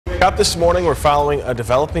Up this morning, we're following a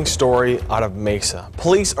developing story out of Mesa.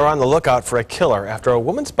 Police are on the lookout for a killer after a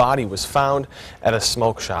woman's body was found at a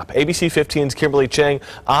smoke shop. ABC 15's Kimberly Chang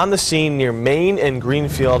on the scene near Main and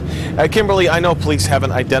Greenfield. Kimberly, I know police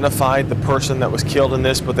haven't identified the person that was killed in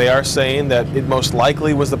this, but they are saying that it most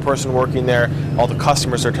likely was the person working there. All the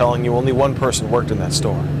customers are telling you only one person worked in that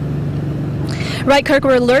store. Right, Kirk,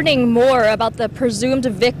 we're learning more about the presumed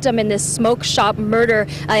victim in this smoke shop murder.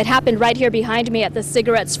 It happened right here behind me at the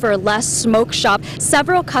Cigarettes for Less smoke shop.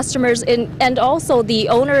 Several customers and also the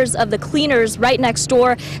owners of the cleaners right next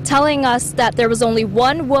door telling us that there was only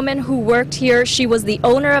one woman who worked here. She was the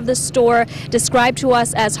owner of the store, described to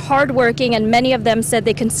us as hardworking, and many of them said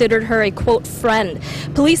they considered her a, quote, friend.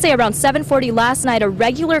 Police say around 7:40 last night, a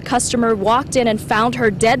regular customer walked in and found her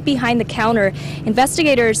dead behind the counter.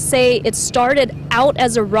 Investigators say it started out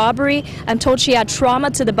as a robbery. I'm told she had trauma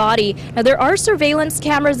to the body. Now, there are surveillance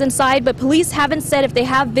cameras inside, but police haven't said if they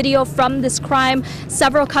have video from this crime.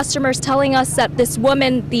 Several customers telling us that this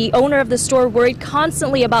woman, the owner of the store, worried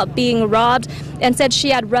constantly about being robbed and said she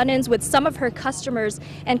had run-ins with some of her customers.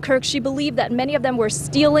 And Kirk, she believed that many of them were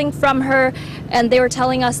stealing from her, and they were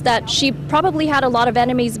telling us that she probably had a lot of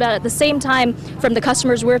enemies, but at the same time, from the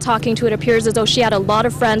customers we're talking to, it appears as though she had a lot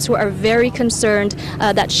of friends who are very concerned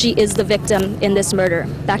that she is the victim in this murder.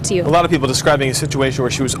 Back to you. A lot of people describing a situation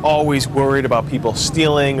where she was always worried about people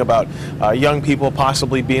stealing, about young people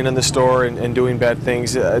possibly being in the store and doing bad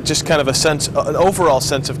things. Just kind of an overall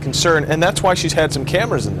sense of concern, and that's why she's had some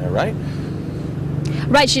cameras in there, right?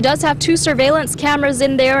 Right, she does have 2 surveillance cameras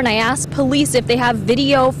in there, and I asked police if they have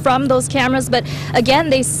video from those cameras, but again,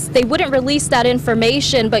 they wouldn't release that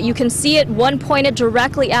information, but you can see it, one pointed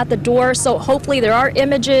directly at the door, so hopefully there are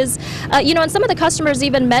images. And some of the customers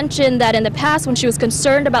even mentioned that in the past, when she was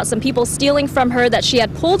concerned about some people stealing from her, that she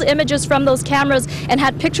had pulled images from those cameras and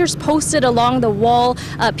had pictures posted along the wall,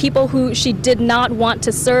 people who she did not want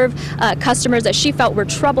to serve, customers that she felt were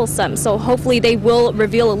troublesome. So hopefully they will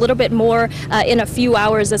reveal a little bit more in a few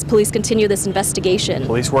hours as police continue this investigation.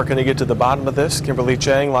 Police working to get to the bottom of this. Kimberly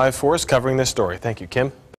Chang live for us covering this story. Thank you,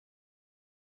 Kim.